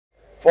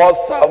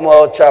First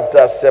Samuel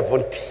chapter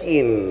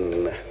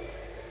 17.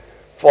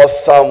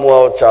 First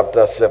Samuel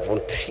chapter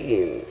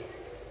 17.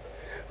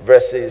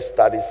 Verses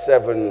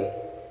 37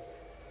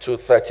 to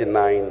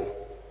 39.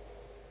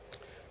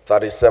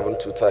 37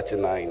 to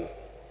 39.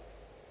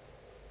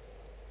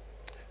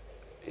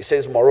 He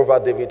says, moreover,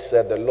 David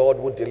said, the Lord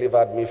who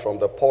delivered me from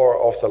the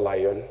paw of the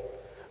lion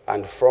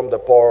and from the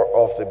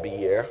paw of the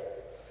bear,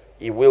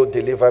 he will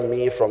deliver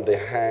me from the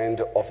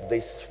hand of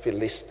this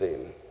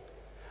Philistine.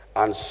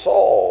 And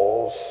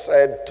Saul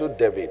said to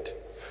David,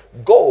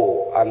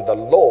 go, and the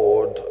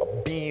Lord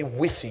be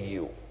with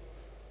you.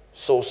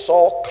 So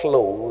Saul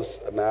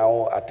clothed,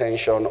 now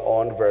attention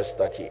on verse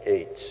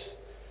 38.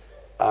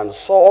 And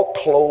Saul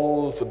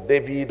clothed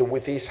David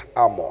with his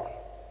armor.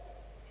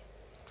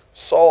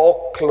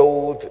 Saul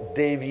clothed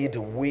David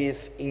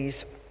with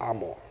his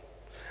armor,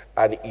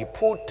 and he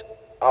put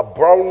a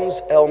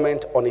bronze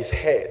helmet on his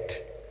head,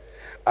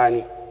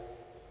 and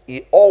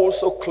he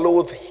also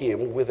clothed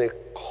him with a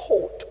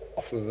coat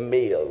of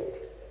mail.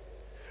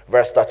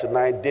 Verse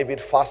 39,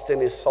 David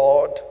fastened his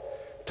sword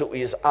to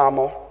his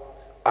armor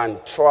and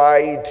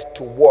tried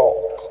to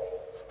walk,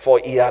 for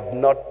he had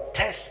not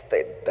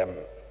tested them.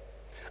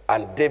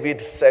 And David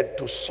said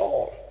to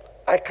Saul,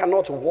 I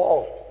cannot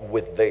walk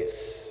with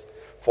this,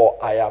 for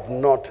I have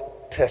not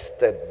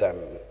tested them.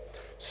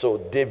 So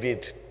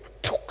David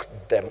took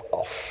them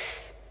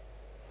off.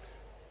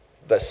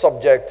 The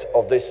subject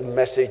of this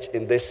message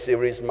in this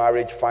series,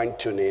 Marriage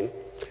Fine-Tuning,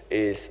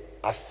 is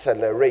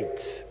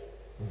accelerate.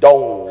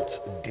 Don't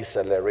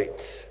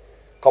decelerate.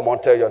 Come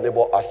on, tell your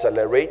neighbor,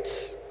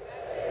 accelerate.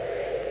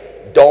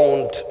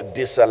 Don't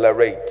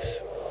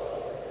decelerate.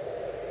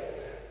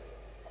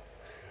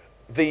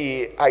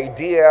 The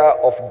idea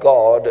of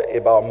God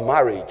about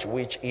marriage,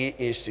 which he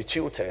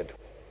instituted,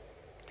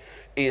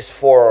 is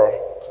for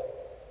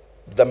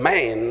the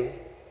man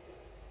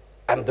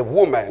and the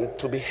woman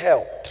to be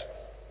helped.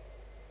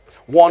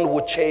 One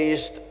will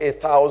chase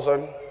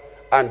 1,000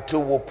 and two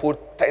will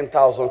put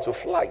 10,000 to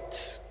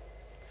flight.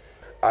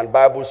 And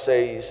Bible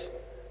says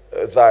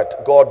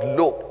that God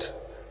looked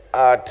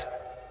at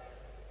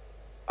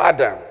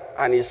Adam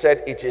and he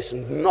said, it is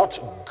not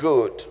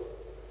good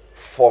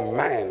for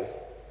man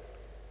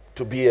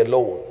to be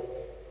alone.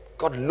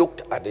 God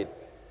looked at it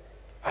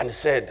and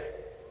said,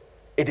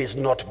 it is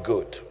not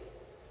good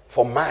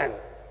for man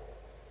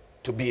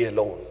to be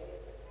alone.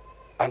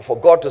 And for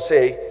God to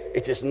say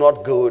it is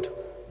not good,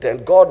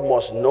 then God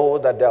must know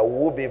that there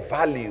will be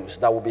values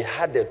that will be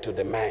added to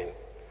the man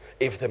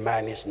if the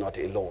man is not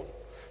alone.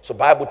 So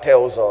Bible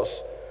tells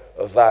us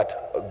that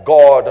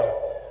God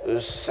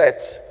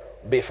set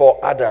before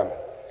Adam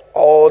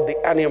all the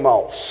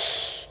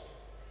animals,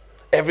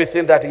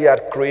 everything that he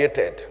had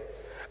created,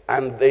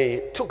 and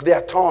they took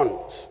their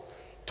turns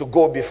to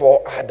go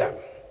before Adam.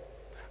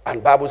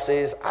 And Bible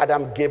says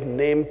Adam gave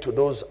name to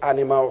those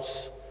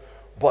animals,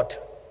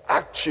 but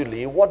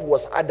actually what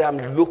was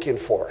Adam looking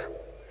for?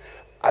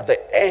 At the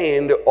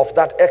end of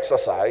that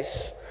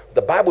exercise,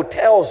 the Bible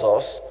tells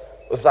us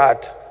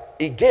that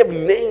he gave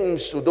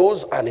names to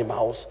those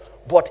animals,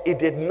 but he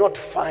did not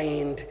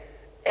find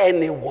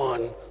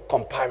anyone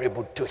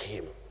comparable to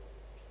him.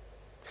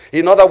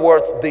 In other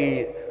words,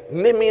 the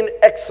naming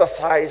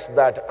exercise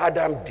that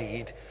Adam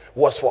did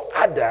was for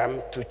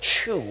Adam to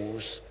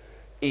choose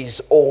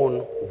his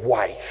own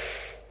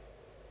wife.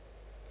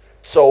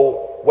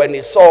 So when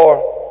he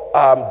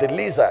saw the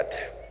lizard,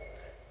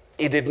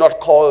 he did not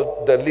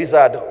call the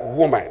lizard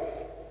woman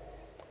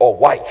or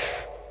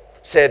wife.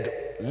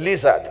 Said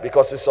lizard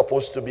because it's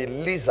supposed to be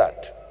lizard.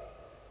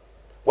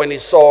 When he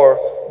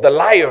saw the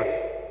lion,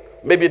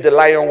 maybe the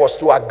lion was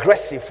too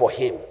aggressive for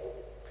him.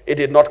 He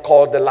did not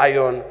call the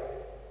lion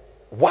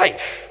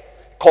wife.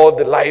 Called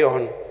the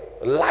lion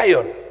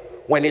lion.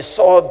 When he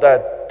saw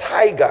the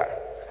tiger,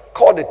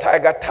 called the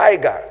tiger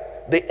tiger.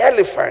 The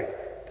elephant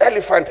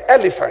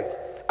elephant.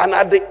 And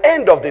at the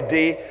end of the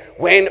day,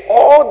 when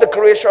all the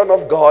creation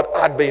of God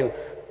had been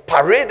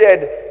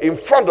paraded in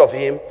front of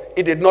him,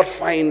 he did not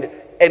find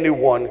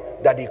anyone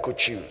that he could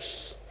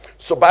choose.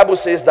 So Bible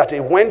says that he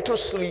went to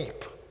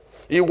sleep.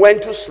 He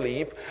went to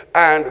sleep,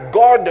 and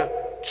God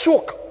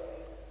took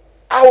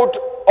out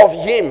of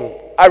him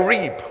a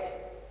rib,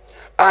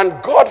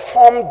 and God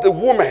formed the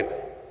woman,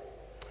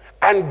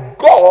 and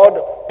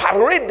God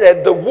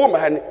paraded the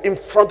woman in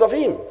front of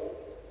him.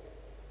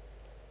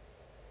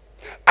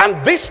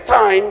 And this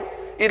time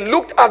he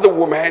looked at the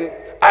woman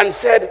and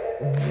said,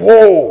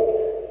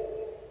 "Whoa,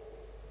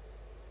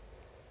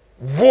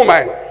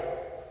 woman,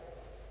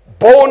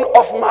 bone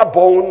of my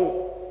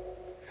bone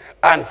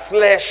and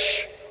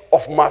flesh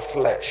of my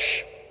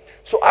flesh."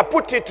 So I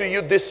put it to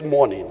you this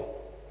morning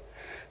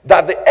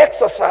that the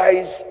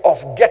exercise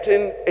of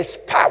getting a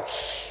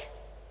spouse,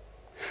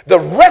 the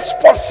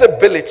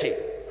responsibility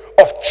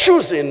of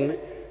choosing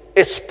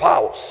a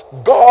spouse,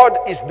 God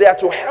is there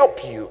to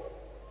help you.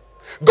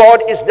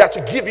 God is there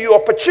to give you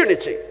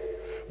opportunity,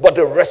 but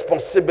the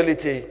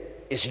responsibility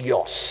is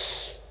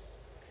yours.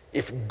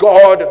 If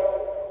God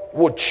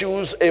would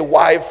choose a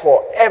wife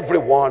for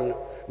everyone,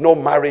 no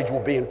marriage will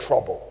be in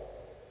trouble.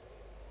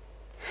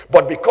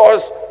 But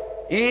because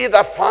he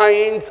that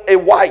finds a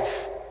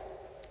wife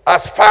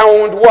has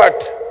found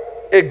what?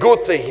 A good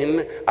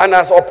thing, and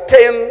has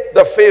obtained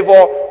the favor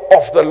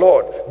of the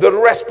Lord. The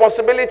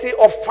responsibility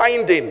of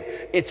finding,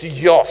 it's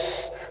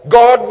yours.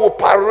 God will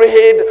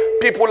parade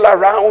people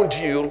around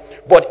you,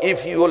 but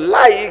if you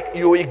like,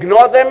 you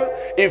ignore them.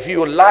 If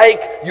you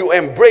like, you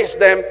embrace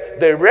them.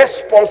 The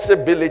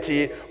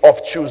responsibility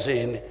of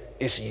choosing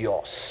is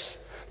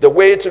yours. The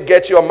way to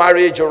get your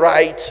marriage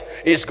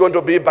right is going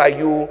to be by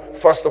you,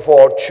 first of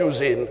all,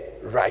 choosing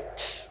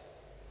right.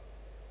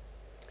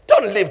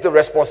 Don't leave the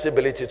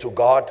responsibility to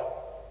God.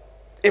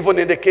 Even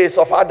in the case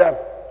of Adam,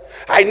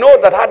 I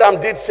know that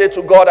Adam did say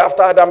to God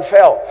after Adam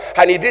fell,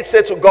 and he did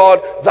say to God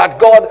that,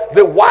 God,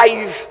 the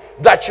wife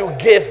that you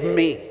gave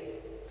me.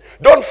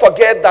 Don't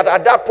forget that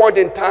at that point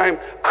in time,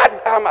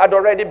 Adam had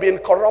already been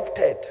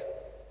corrupted.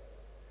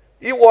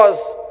 He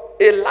was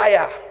a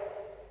liar.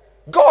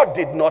 God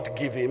did not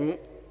give him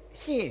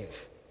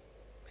Eve.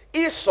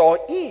 He saw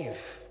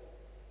Eve,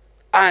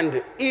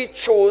 and he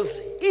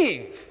chose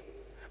Eve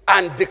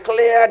and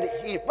declared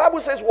Eve. Bible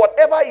says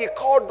whatever he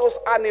called those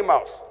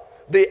animals,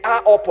 they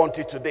are up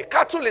until today.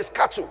 Cattle is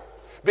cattle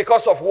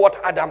because of what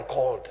Adam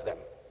called them.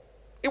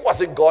 It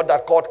wasn't God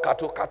that called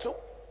cattle cattle.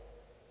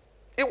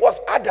 It was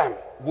Adam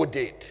who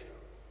did.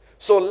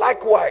 So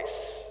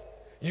likewise,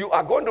 you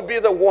are going to be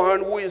the one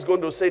who is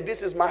going to say,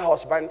 this is my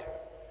husband.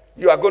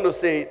 You are going to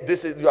say,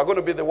 you are going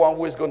to be the one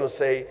who is going to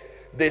say,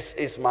 this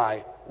is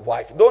my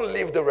wife. Don't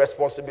leave the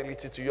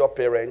responsibility to your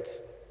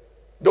parents.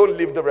 Don't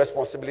leave the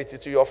responsibility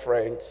to your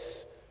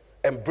friends.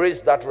 Embrace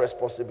that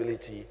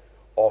responsibility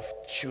of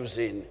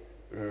choosing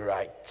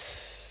right.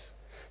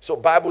 So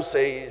Bible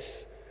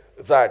says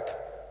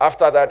that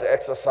after that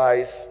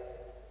exercise,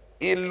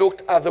 he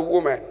looked at the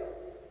woman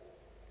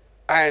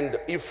and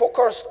he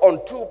focused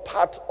on two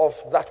parts of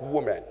that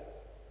woman.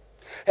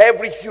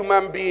 Every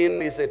human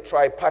being is a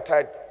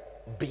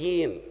tripartite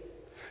being.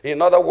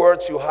 In other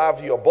words, you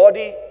have your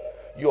body,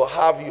 you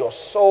have your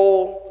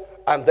soul,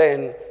 and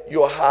then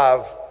you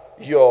have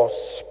your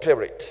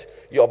spirit.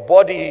 Your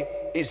body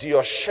is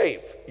your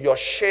shape. Your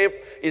shape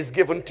is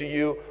given to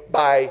you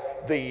by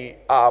the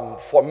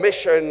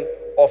formation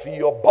of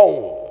your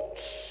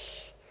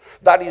bones.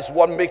 That is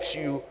what makes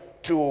you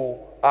to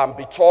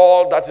be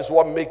tall. That is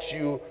what makes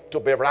you to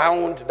be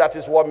round. That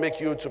is what makes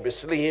you to be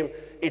slim.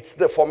 It's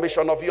the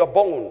formation of your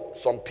bone.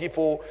 Some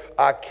people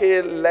are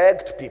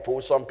K-legged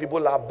people. Some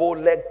people are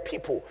bow-legged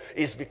people.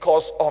 It's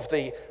because of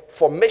the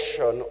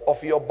formation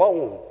of your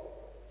bone.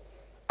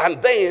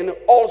 And then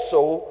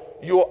also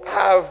you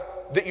have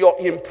your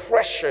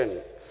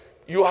impression.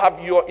 You have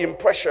your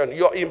impression.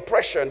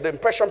 The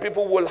impression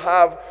people will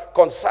have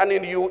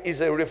concerning you is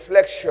a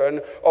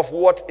reflection of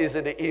what is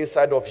in the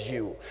inside of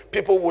you.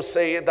 People will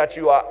say that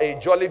you are a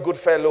jolly good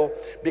fellow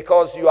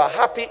because you are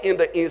happy in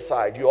the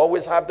inside. You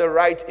always have the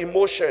right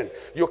emotion.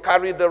 You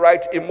carry the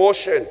right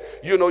emotion.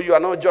 You know, you are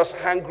not just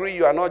hungry.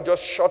 You are not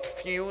just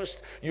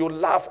short-fused. You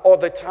laugh all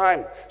the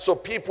time. So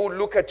people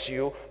look at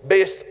you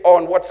based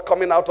on what's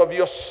coming out of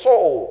your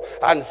soul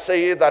and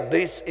say that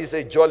this is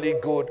a jolly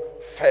good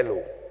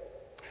fellow.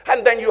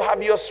 And then you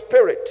have your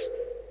spirit.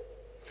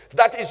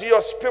 That is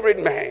your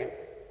spirit man.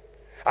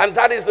 And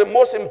that is the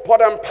most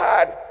important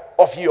part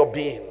of your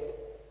being.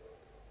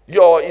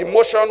 Your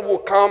emotion will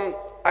come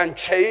and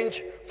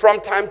change from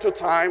time to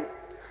time.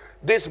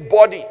 This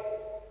body,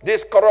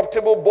 this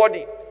corruptible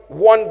body,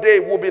 one day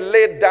will be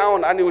laid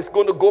down and it is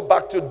going to go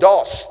back to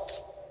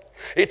dust.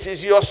 It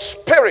is your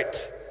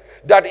spirit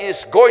that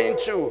is going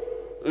to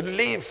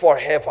live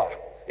forever.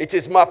 It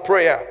is my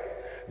prayer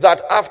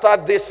that after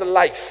this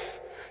life,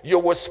 you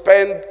will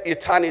spend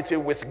eternity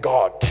with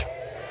God.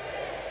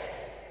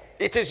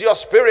 It is your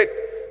spirit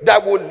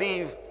that will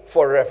live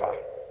forever.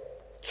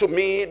 To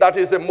me, that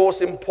is the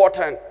most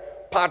important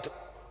part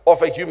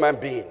of a human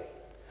being.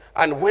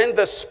 And when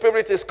the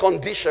spirit is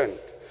conditioned,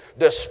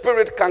 the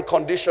spirit can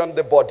condition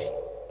the body.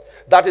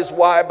 That is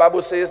why the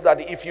Bible says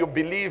that if you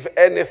believe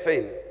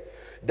anything,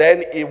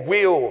 then it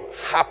will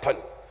happen.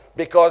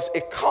 Because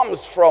it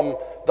comes from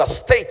the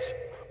state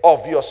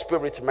of your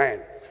spirit man.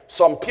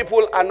 Some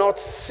people are not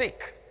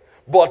sick,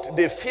 but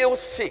they feel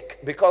sick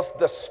because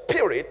the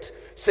spirit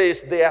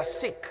says they are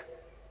sick.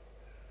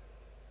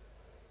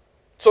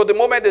 So the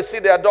moment they see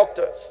their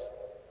doctors,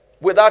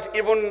 without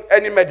even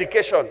any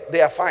medication,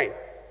 they are fine.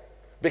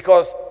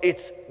 Because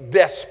it's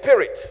their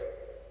spirit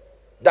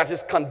that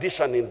is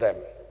conditioning them.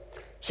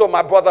 So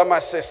my brother, my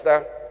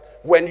sister,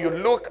 when you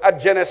look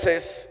at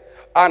Genesis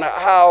and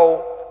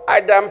how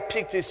Adam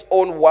picked his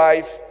own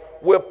wife,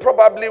 we'll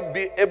probably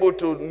be able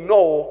to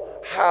know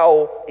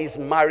how his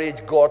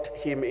marriage got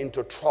him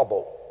into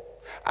trouble.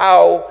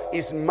 How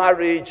his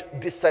marriage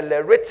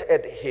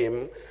decelerated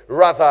him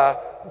rather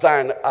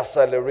than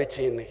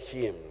accelerating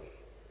him.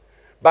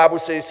 Bible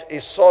says he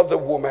saw the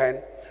woman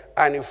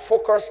and he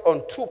focused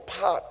on two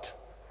parts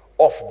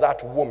of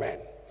that woman.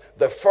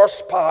 The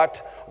first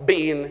part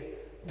being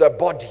the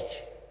body.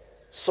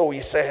 So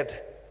he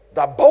said,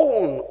 the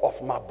bone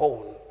of my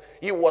bone.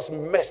 He was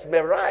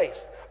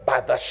mesmerized by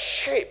the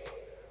shape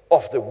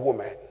of the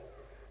woman.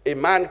 A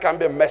man can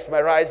be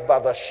mesmerized by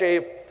the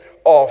shape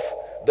of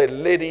the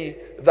lady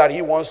that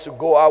he wants to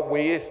go out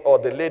with or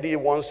the lady he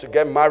wants to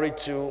get married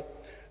to.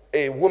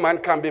 A woman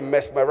can be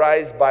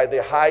mesmerized by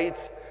the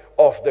height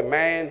of the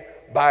man,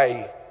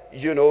 by,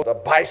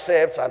 the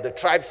biceps and the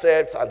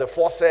triceps and the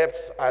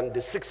forceps and the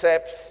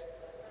sixceps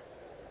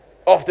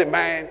of the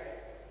man.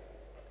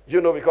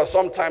 Because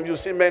sometimes you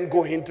see men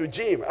go into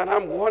gym, and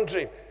I'm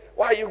wondering,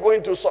 why are you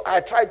going to? So I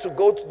tried to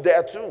go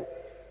there too,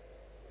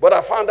 but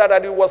I found out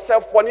that it was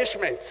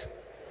self-punishment.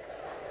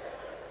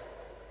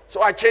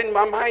 So I changed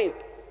my mind.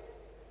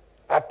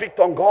 I picked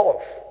on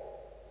golf.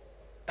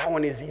 That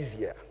one is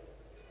easier.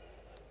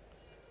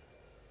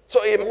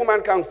 So a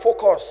woman can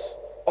focus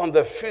on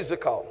the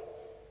physical.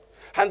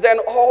 And then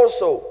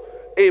also,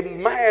 a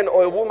man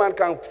or a woman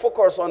can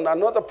focus on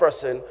another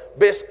person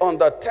based on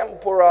the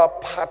temporal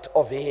part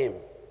of him.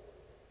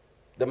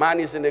 The man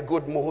is in a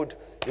good mood.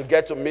 You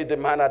get to meet the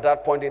man at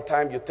that point in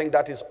time. You think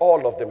that is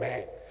all of the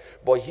man.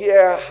 But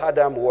here,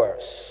 Adam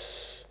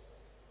worse.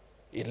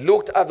 He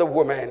looked at the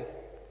woman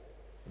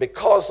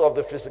because of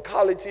the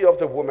physicality of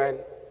the woman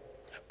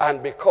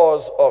and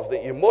because of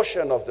the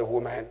emotion of the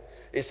woman.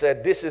 He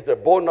said, this is the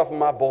bone of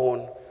my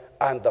bone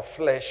and the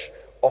flesh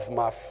of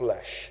my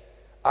flesh.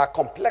 Our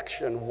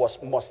complexion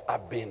must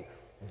have been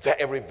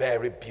very,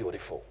 very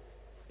beautiful.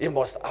 It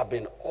must have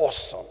been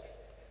awesome.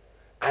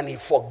 And he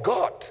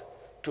forgot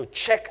to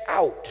check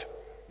out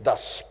the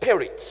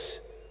spirits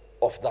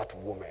of that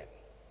woman.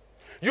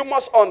 You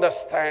must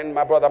understand,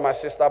 my brother, my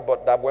sister,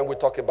 but that when we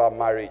talk about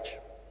marriage,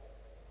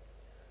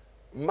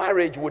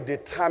 marriage will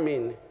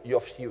determine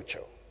your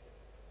future.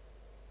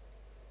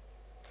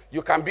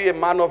 You can be a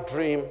man of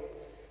dream,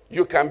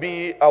 you can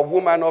be a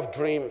woman of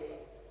dream,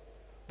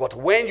 but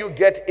when you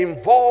get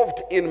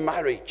involved in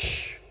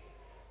marriage,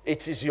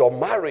 it is your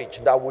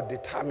marriage that will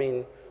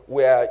determine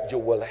where you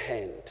will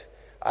end.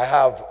 I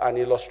have an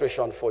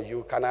illustration for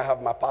you. Can I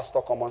have my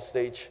pastor come on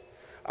stage?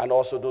 And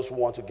also those who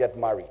want to get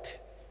married.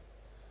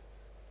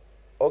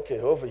 Okay,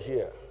 over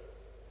here.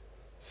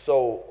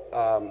 So,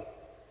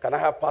 can I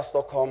have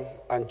pastor come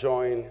and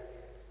join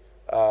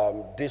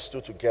these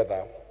two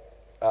together?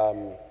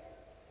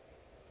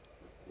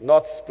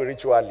 Not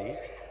spiritually.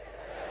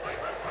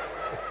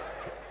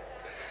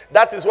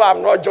 That is why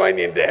I'm not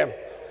joining them.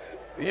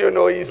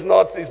 He's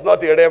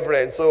not a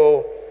reverend.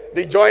 So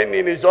the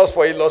joining is just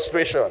for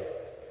illustration.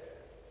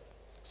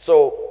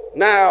 So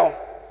now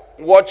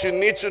what you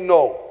need to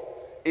know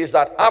is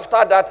that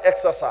after that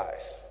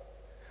exercise,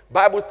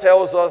 Bible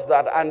tells us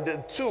that and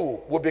the two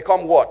will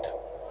become what?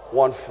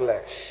 One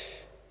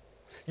flesh.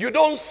 You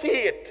don't see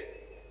it.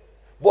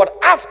 But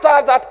after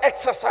that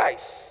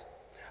exercise,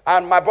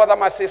 and my brother,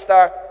 my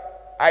sister,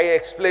 I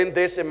explained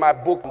this in my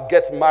book,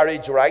 Get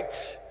Marriage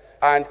Right.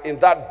 And in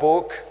that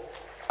book,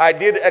 I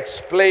did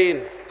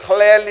explain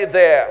clearly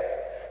there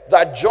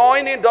that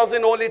joining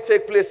doesn't only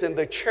take place in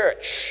the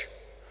church.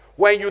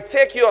 When you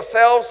take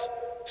yourselves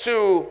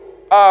to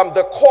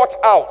the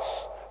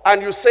courthouse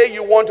and you say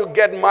you want to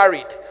get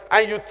married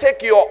and you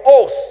take your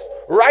oath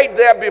right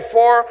there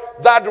before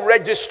that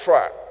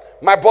registrar,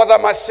 my brother,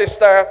 my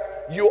sister,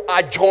 you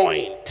are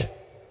joined.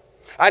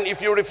 And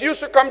if you refuse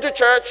to come to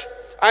church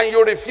and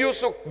you refuse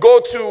to go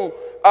to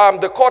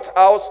the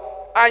courthouse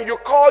and you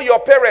call your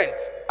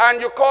parents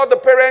and you call the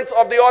parents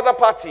of the other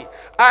party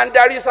and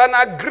there is an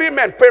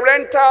agreement,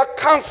 parental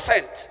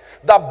consent,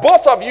 that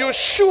both of you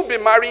should be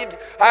married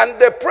and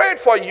they prayed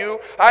for you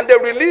and they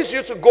release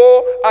you to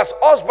go as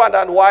husband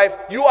and wife,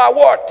 you are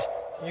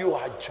what? You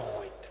are joined.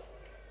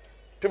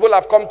 People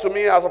have come to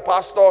me as a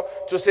pastor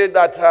to say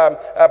that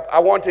I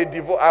want a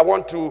divorce, I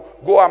want to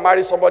go and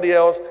marry somebody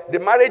else. The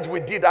marriage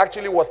we did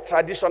actually was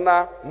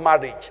traditional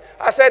marriage.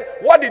 I said,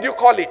 what did you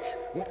call it?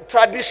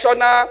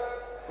 Traditional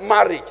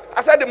marriage.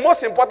 I said the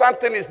most important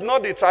thing is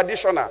not the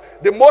traditional.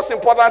 The most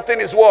important thing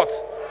is what?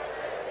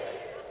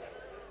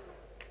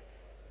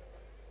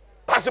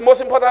 That's the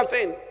most important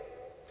thing.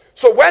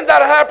 So when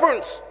that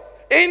happens,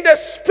 in the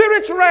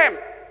spirit realm,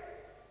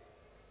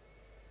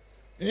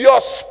 your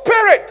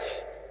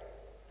spirit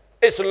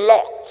is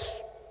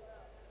locked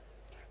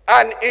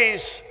and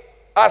is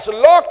as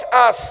locked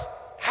as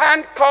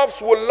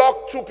handcuffs will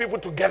lock two people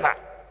together.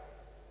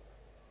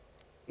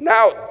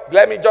 Now,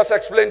 let me just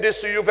explain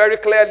this to you very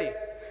clearly.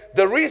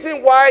 The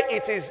reason why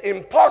it is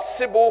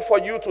impossible for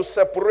you to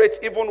separate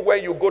even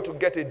when you go to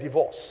get a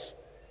divorce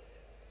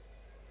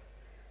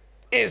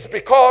is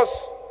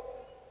because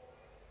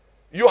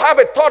you have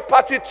a third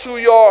party to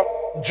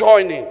your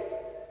joining.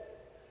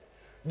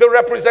 The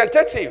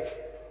representative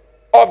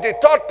of the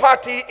third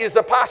party is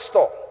the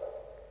pastor,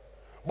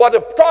 but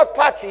the third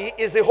party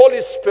is the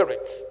Holy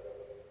Spirit.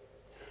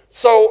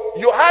 So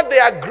you had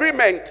the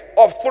agreement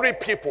of three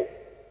people.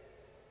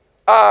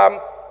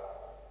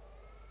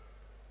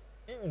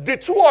 The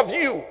two of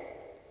you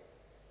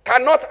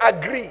cannot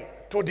agree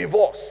to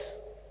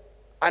divorce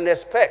and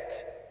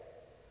expect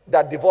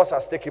that divorce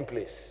has taken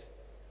place.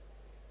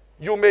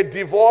 You may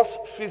divorce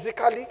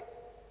physically,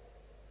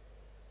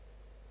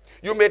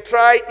 you may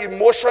try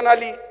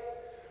emotionally,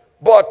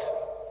 but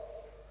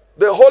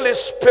the Holy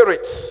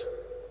Spirit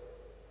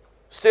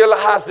still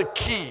has the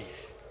key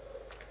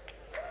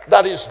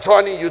that is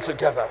joining you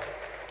together.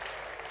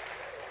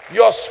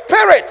 Your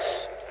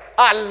spirits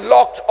are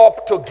locked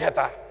up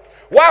together.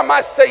 Why am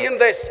I saying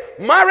this?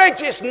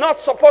 Marriage is not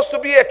supposed to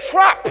be a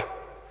trap.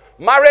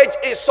 Marriage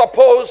is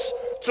supposed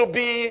to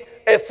be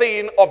a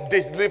thing of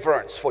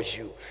deliverance for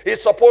you.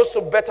 It's supposed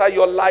to better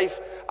your life,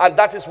 and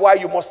that is why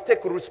you must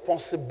take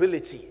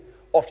responsibility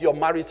of your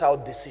marital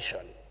decision.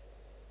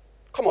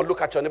 Come on,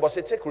 look at your neighbor,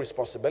 say, take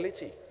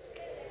responsibility.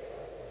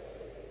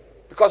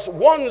 Because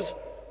once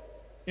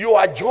you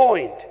are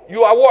joined,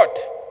 you are what?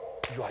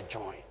 You are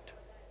joined.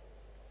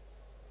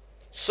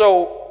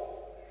 So,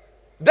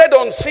 they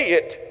don't see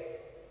it.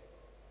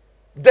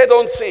 They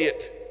don't see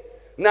it.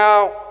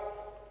 Now,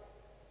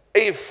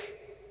 if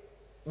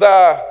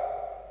the,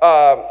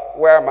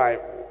 where am I?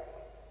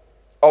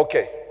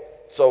 Okay,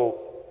 so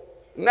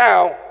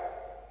now,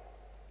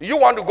 you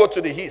want to go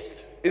to the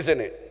east, isn't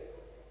it?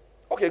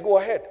 Okay, go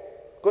ahead.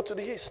 Go to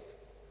the east.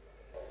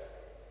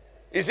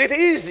 Is it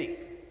easy?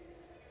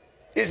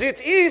 Is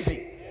it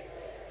easy?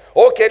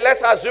 Okay,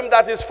 let's assume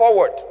that is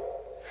forward.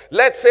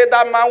 Let's say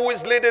that man who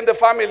is leading the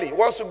family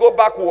wants to go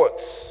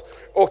backwards.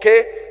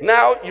 Okay,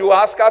 now you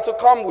ask her to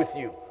come with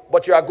you,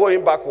 but you are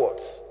going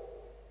backwards.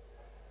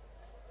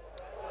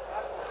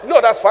 No,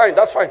 that's fine,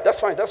 that's fine,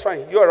 that's fine, that's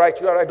fine. You're right,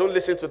 you're right. Don't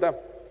listen to them.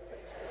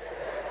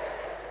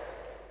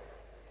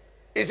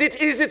 Is it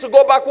easy to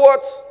go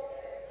backwards?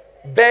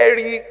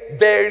 Very,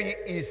 very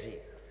easy.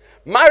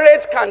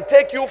 Marriage can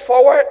take you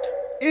forward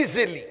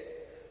easily,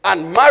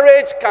 and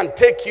marriage can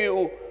take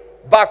you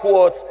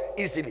backwards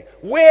easily,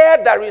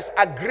 where there is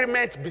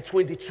agreement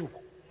between the two.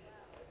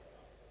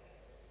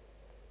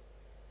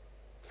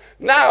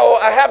 Now,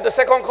 I have the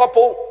second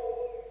couple.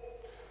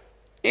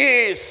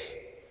 He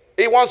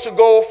wants to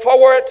go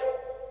forward,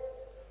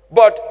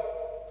 but,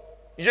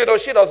 you know,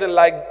 she doesn't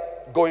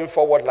like going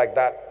forward like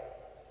that.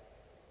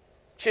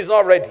 She's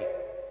not ready,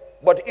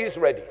 but he's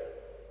ready.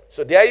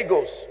 So there he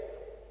goes.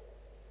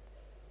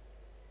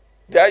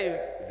 There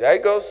he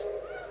goes.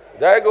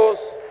 There he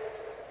goes.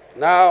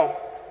 Now,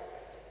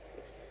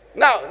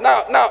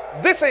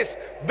 this is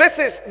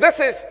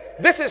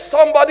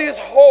somebody's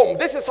home.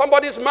 This is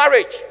somebody's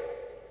marriage.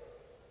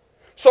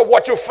 So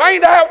what you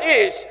find out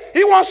is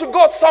he wants to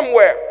go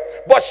somewhere,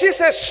 but she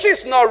says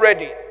she's not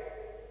ready.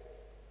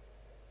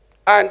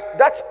 And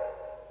that's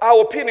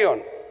our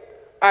opinion.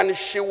 And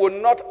she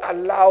will not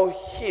allow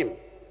him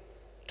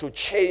to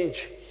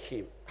change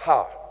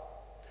her.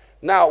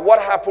 Now,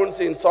 what happens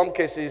in some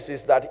cases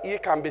is that he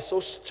can be so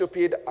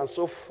stupid and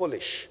so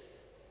foolish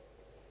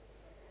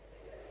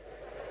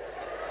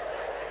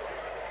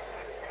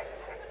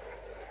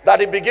that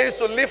he begins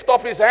to lift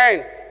up his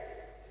hand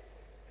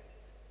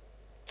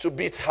to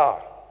beat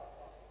her.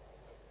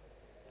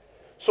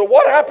 So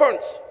what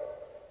happens?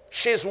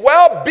 She's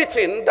well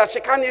beaten that she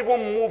can't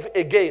even move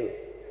again.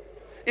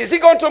 Is he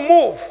going to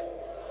move?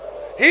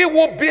 He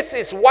who beats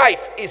his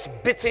wife is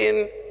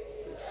beating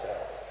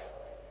himself.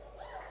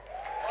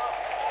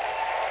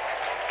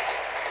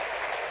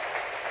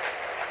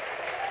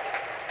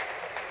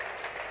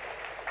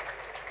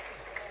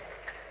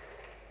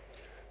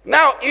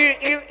 Now,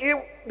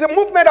 the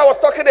movement I was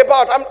talking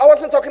about, I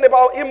wasn't talking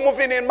about him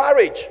moving in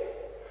marriage.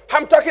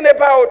 I'm talking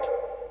about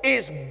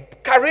his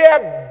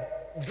career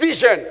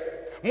vision,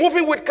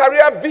 moving with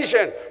career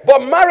vision.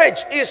 But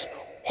marriage is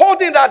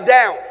holding that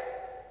down.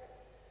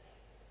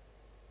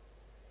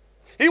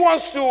 He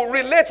wants to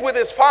relate with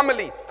his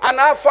family and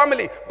our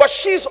family, but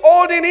she's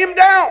holding him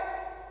down.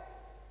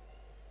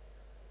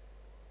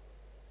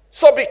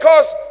 So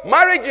because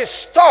marriage is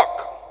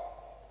stuck,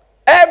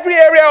 every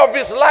area of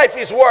his life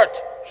is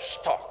what?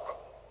 Stuck.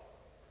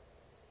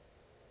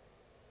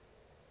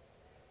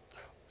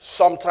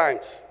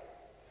 Sometimes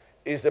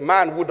it's the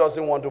man who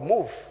doesn't want to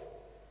move,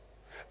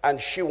 and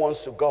she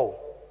wants to go,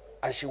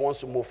 and she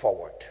wants to move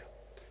forward.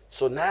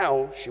 So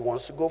now she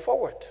wants to go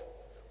forward,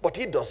 but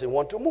he doesn't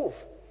want to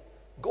move.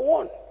 Go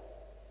on.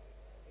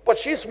 But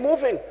she's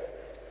moving.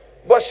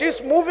 But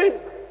she's moving.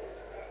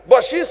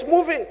 But she's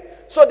moving.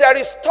 So there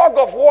is tug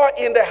of war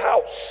in the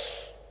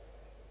house.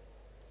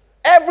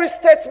 Every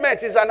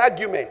statement is an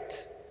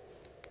argument.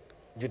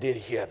 You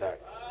didn't hear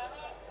that.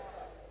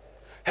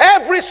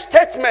 Every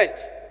statement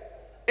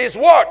is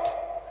what?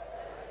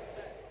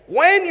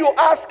 When you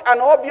ask an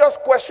obvious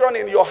question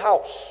in your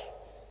house,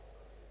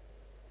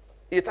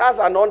 it has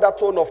an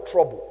undertone of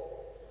trouble.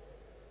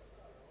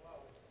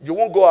 You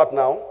won't go out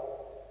now.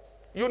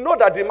 You know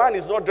that the man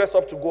is not dressed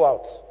up to go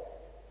out.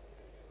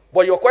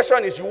 But your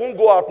question is, you won't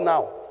go out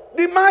now.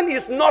 The man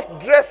is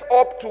not dressed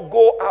up to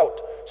go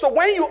out. So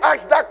when you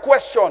ask that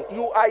question,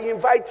 you are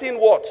inviting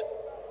what?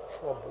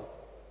 Trouble.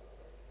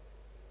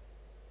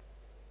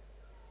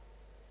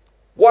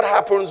 What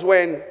happens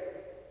when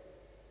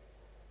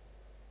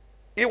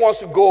he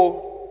wants to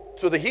go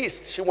to the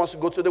east, she wants to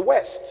go to the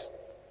west?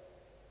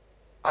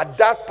 At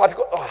that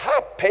particular,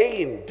 her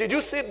pain. Did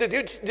you see, did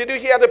you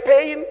hear the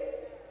pain?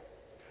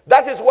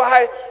 That is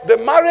why the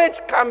marriage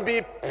can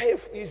be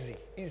painful. Easy.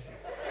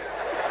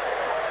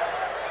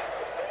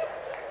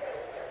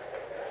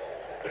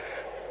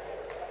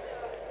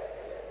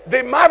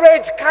 the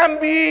marriage can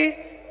be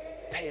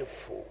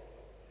painful.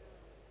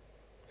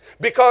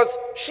 Because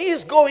she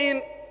is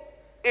going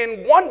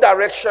in one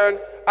direction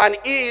and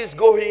he is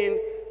going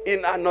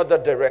in another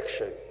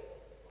direction.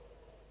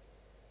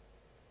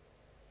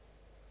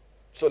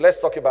 So let's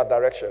talk about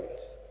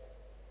directions.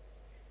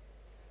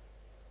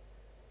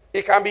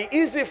 It can be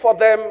easy for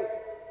them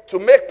to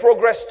make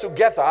progress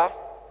together,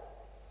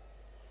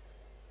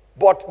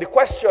 but the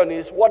question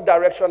is, what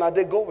direction are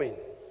they going?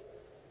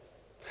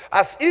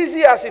 As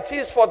easy as it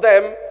is for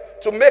them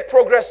to make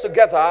progress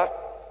together,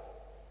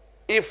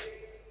 if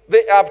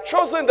they have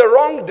chosen the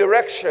wrong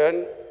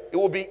direction, it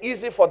will be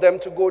easy for them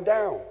to go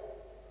down.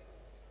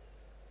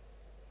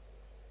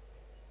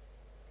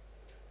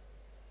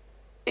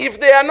 If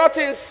they are not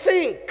in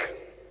sync,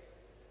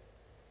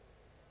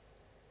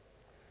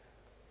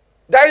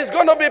 there is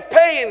going to be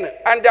pain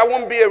and there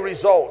won't be a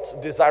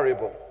result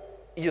desirable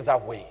either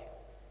way.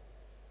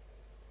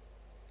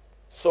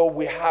 So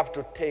we have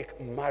to take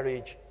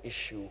marriage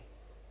issue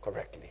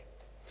correctly.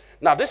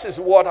 Now, this is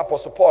what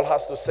Apostle Paul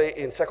has to say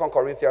in 2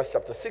 Corinthians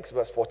chapter 6,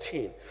 verse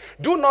 14.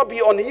 Do not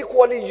be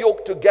unequally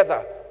yoked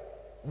together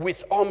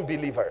with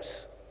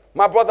unbelievers.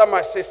 My brother,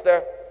 my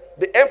sister,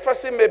 the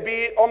emphasis may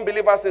be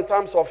unbelievers in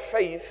terms of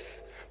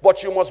faith,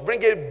 but you must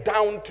bring it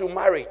down to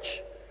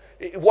marriage.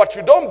 What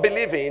you don't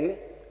believe in,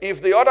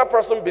 if the other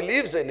person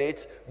believes in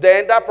it,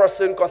 then that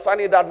person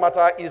concerning that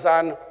matter is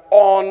an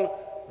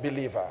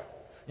unbeliever.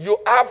 You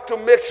have to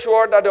make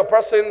sure that the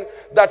person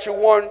that you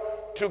want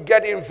to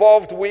get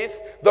involved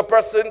with, the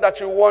person that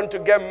you want to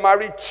get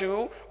married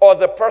to, or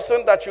the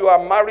person that you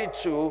are married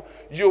to,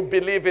 you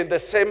believe in the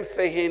same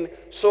thing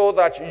so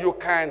that you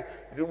can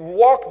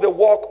walk the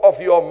walk of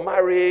your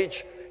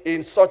marriage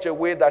in such a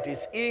way that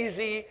is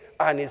easy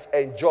and is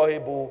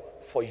enjoyable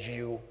for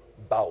you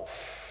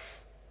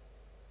both.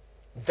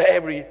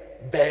 Very,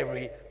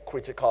 very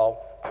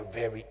critical and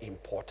very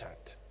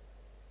important.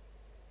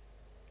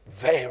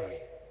 Very,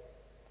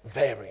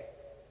 very.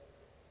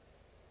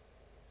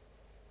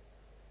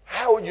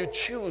 How you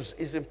choose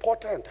is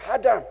important.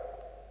 Adam,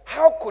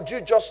 how could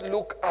you just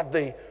look at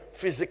the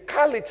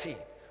physicality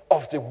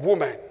of the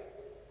woman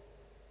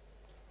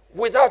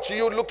without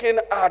you looking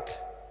at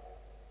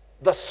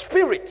the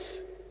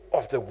spirit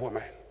of the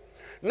woman?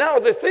 Now,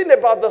 the thing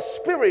about the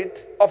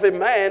spirit of a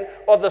man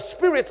or the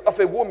spirit of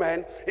a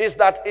woman is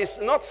that it's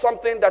not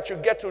something that you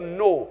get to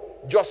know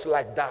just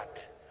like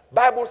that.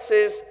 Bible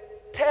says,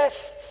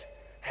 test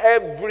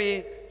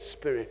every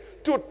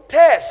spirit. To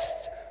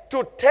test.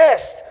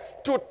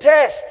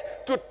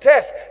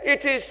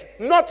 It is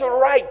not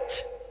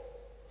right.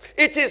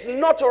 It is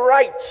not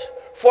right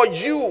for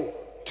you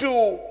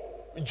to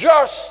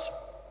just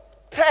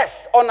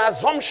test on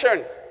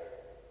assumption.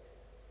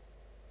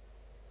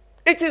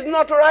 It is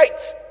not right.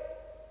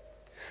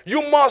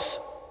 You must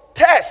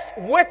test,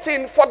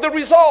 waiting for the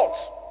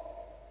results.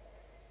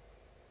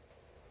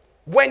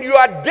 When you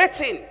are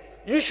dating,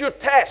 you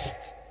should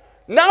test.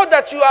 Now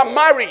that you are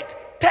married,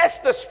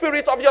 test the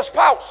spirit of your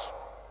spouse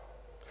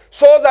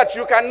so that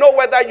you can know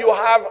whether you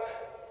have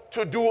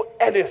to do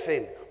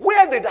anything.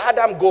 Where did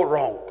Adam go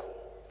wrong?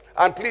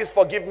 And please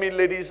forgive me,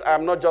 ladies,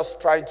 I'm not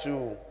just trying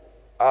to,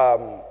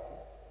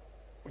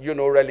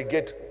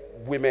 relegate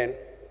women.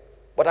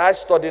 But I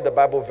studied the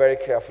Bible very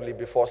carefully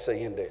before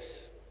saying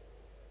this.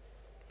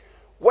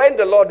 When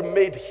the Lord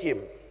made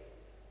him,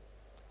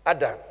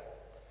 Adam,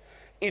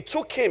 he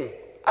took him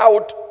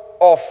out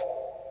of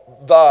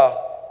the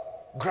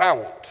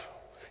ground.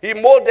 He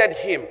molded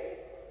him.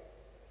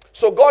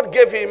 So God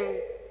gave him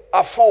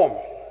a form.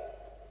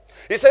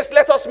 He says,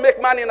 let us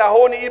make man in our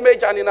own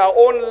image and in our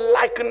own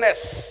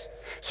likeness.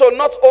 So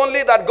not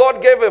only that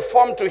God gave a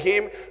form to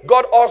him,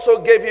 God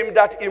also gave him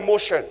that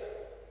emotion.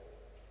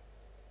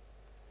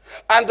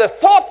 And the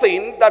third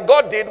thing that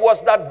God did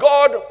was that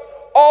God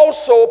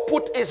also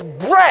put his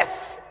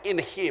breath in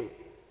him.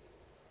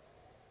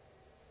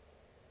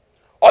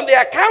 On the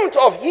account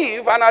of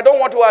Eve, and I don't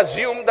want to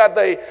assume that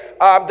the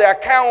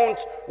account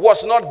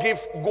was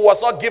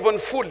not given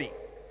fully.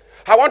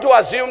 I want to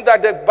assume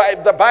that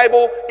the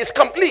Bible is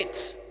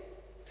complete.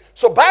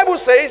 So Bible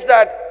says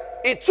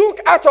that he took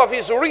out of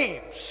his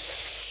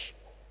ribs,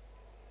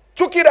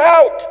 took it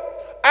out,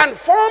 and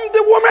formed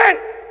the woman,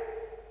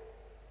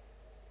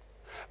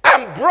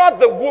 and brought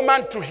the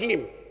woman to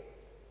him.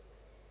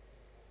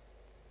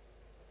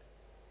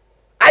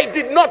 I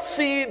did not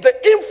see the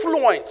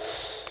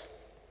influence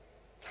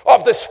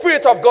of the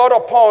Spirit of God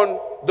upon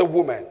the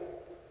woman.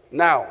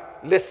 Now,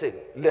 listen.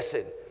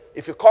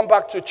 If you come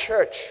back to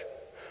church,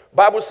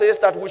 Bible says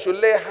that we should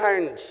lay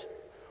hands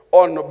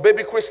on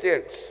baby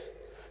Christians.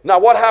 Now,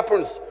 what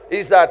happens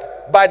is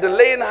that by the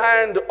laying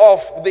hand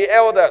of the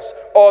elders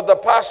or the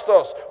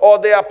pastors or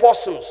the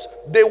apostles,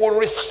 they will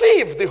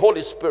receive the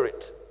Holy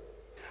Spirit.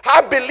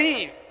 I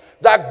believe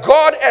that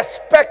God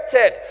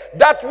expected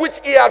that which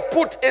he had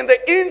put in the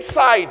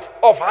inside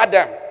of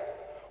Adam.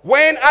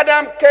 When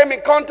Adam came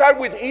in contact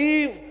with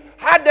Eve,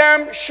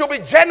 Adam should be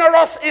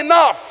generous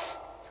enough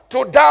to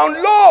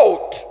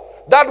download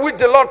that which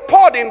the Lord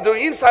poured into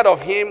the inside of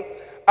him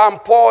and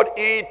poured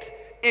it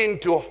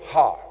into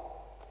her.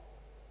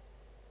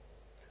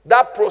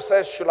 That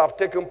process should have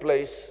taken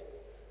place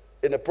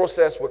in a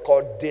process we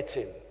call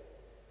dating.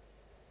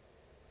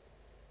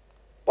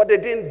 But they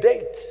didn't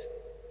date.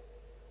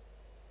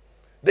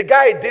 The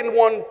guy didn't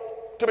want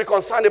to be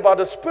concerned about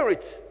the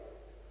spirit.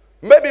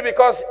 Maybe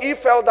because he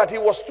felt that he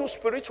was too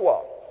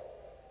spiritual.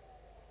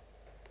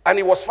 And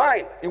he was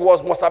fine. He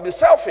must have been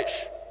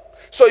selfish.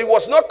 So he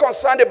was not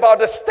concerned about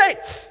the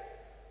state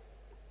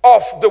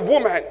of the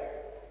woman.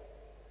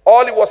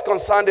 All he was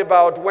concerned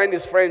about when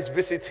his friends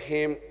visit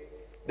him,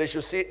 they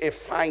should see a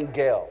fine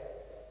girl.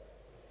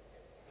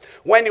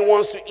 When he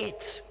wants to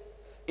eat,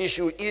 he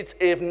should eat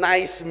a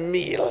nice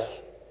meal.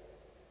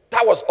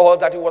 That was all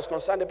that he was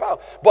concerned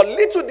about. But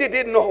little did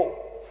he know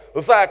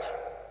that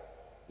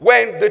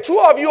when the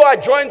two of you are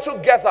joined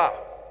together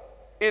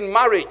in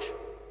marriage,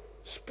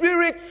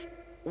 spirit-wise,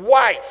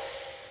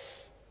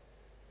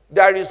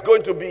 there is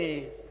going to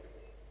be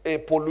a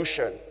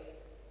pollution.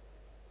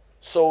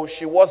 So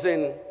she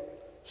wasn't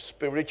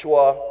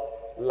spiritual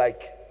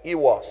like he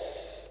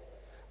was.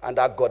 And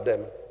that got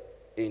them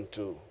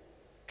into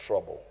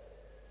trouble.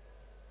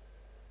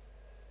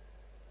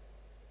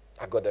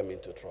 I got them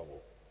into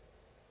trouble.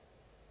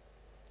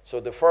 So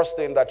the first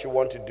thing that you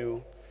want to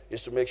do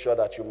is to make sure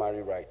that you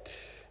marry right.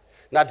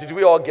 Now, did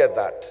we all get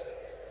that?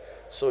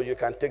 So you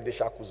can take the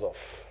shackles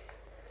off.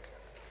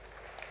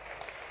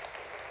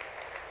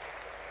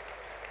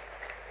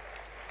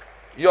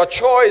 Your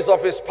choice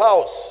of a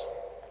spouse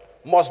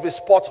must be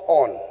spot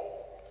on,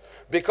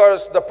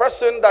 because the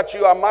person that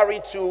you are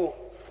married to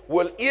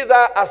will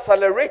either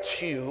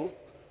accelerate you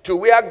to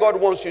where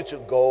God wants you to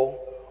go,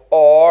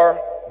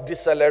 or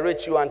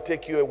decelerate you and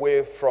take you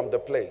away from the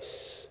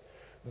place.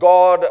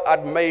 God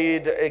had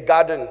made a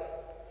garden,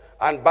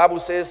 and Bible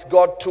says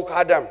God took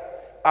Adam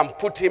and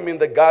put him in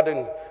the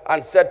garden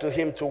and said to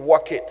him to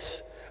work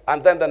it.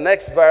 And then the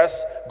next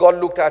verse, God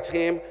looked at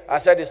him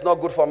and said, it's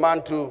not good for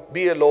man to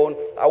be alone.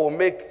 I will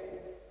make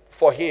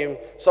for him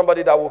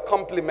somebody that will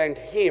complement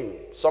him,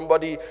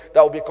 somebody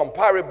that will be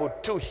comparable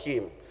to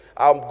him.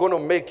 I'm going to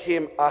make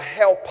him a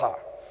helper.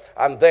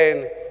 And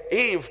then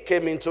Eve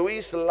came into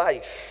his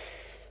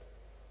life.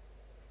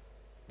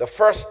 The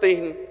first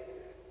thing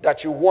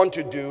that you want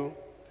to do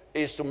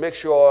is to make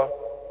sure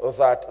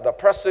that the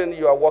person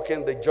you are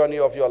walking the journey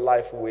of your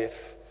life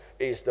with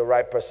is the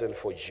right person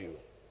for you.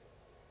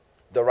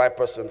 The right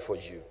person for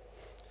you.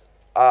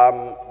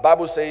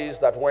 Bible says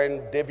that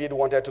when David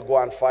wanted to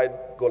go and fight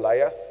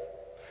Goliath,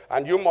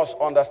 and you must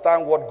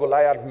understand what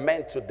Goliath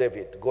meant to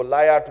David.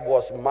 Goliath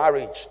was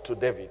marriage to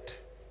David.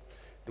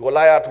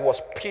 Goliath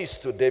was peace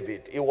to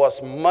David. It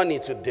was money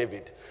to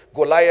David.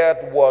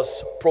 Goliath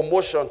was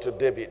promotion to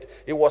David.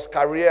 It was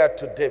career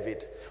to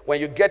David. When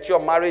you get your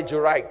marriage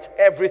right,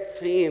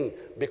 everything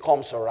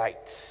becomes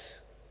right.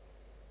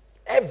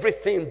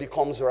 Everything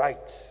becomes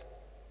right.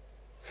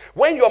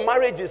 When your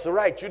marriage is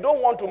right, you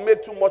don't want to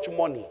make too much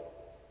money.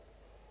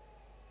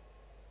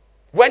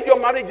 When your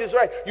marriage is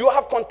right, you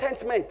have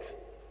contentment.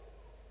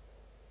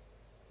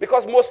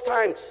 Because most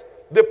times,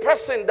 the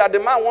person that the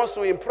man wants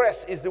to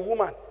impress is the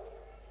woman.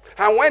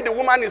 And when the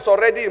woman is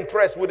already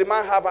impressed, will the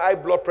man have high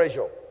blood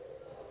pressure?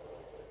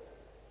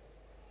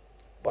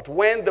 But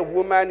when the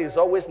woman is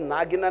always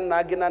nagging and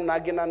nagging and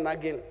nagging and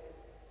nagging,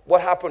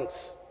 what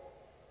happens?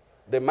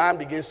 The man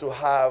begins to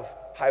have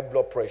high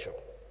blood pressure,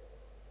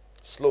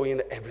 slowing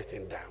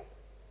everything down.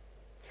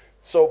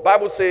 So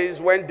Bible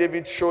says when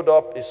David showed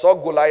up, he saw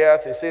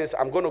Goliath. He says,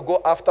 I'm going to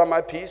go after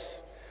my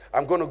peace.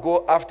 I'm going to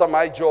go after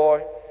my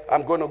joy.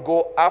 I'm going to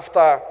go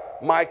after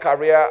my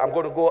career. I'm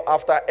going to go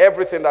after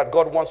everything that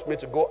God wants me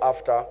to go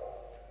after.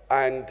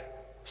 And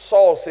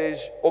Saul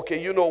says,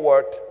 okay, you know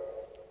what?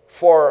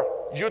 For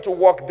you to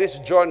walk this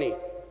journey,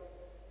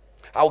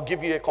 I'll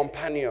give you a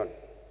companion.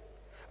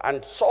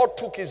 And Saul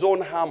took his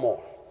own hammer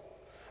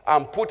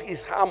and put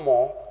his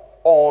hammer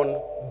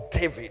on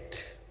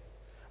David.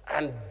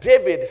 And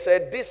David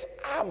said, this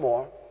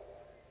armor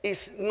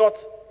is not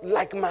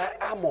like my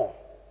armor.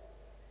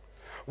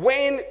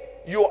 When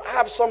you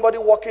have somebody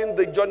walking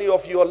the journey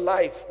of your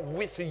life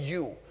with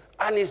you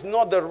and is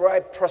not the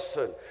right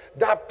person,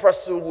 that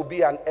person will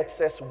be an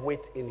excess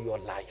weight in your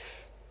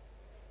life.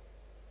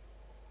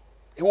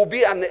 It will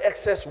be an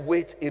excess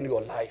weight in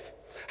your life.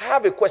 I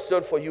have a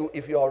question for you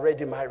if you're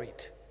already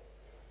married.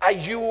 Are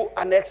you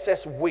an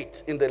excess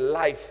weight in the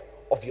life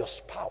of your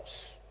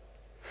spouse?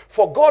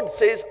 For God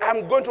says,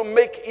 I'm going to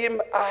make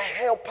him a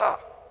helper.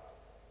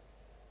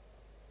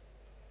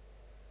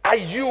 Are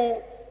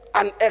you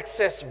an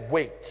excess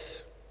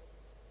weight?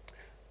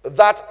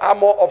 That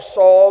armor of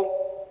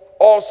Saul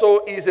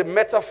also is a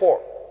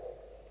metaphor.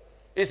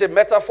 It's a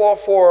metaphor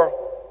for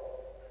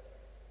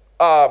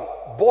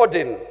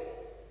burden.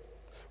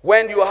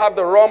 When you have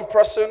the wrong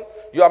person,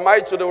 you are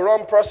married to the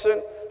wrong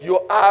person, you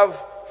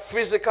have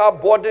physical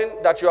burden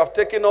that you have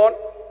taken on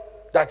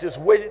that is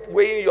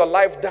weighing your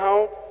life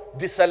down,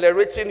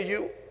 decelerating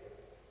you.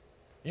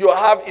 You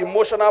have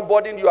emotional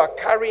burden you are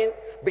carrying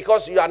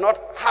because you are not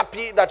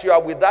happy that you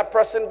are with that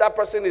person. That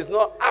person is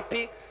not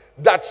happy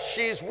that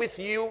she's with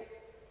you.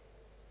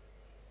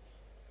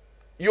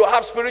 You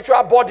have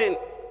spiritual burden.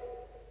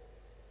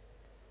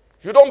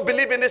 You don't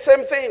believe in the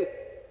same thing.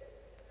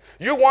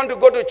 You want to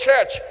go to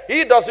church.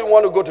 He doesn't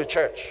want to go to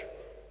church.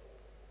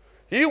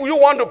 You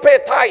want to pay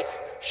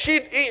tithes.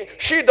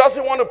 She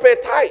doesn't want to pay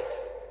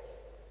tithes.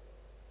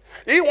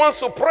 He wants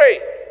to pray.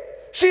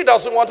 She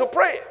doesn't want to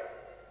pray.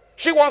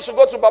 She wants to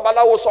go to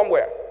Babalawo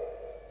somewhere.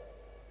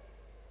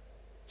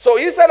 So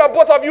instead of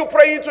both of you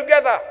praying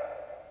together,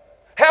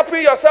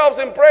 helping yourselves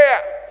in prayer,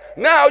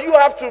 now you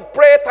have to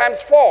pray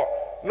times 4.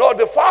 No,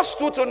 the first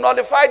 2 to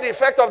nullify the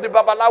effect of the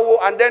Babalawo,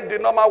 and then the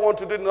normal one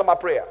to do the normal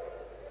prayer.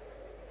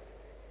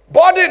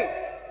 Burden.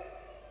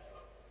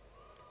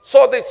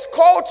 So the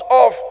coat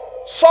of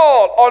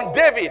Saul on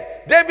David,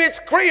 David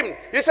screamed.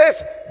 He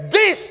says,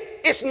 this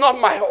is not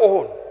my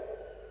own.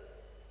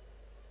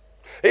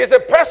 He's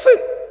the person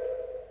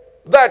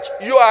that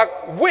you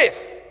are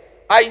with.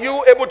 Are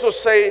you able to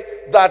say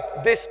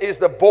that this is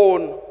the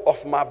bone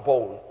of my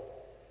bone,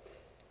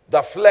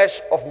 the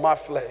flesh of my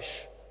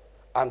flesh,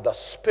 and the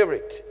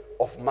spirit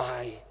of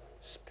my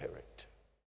spirit?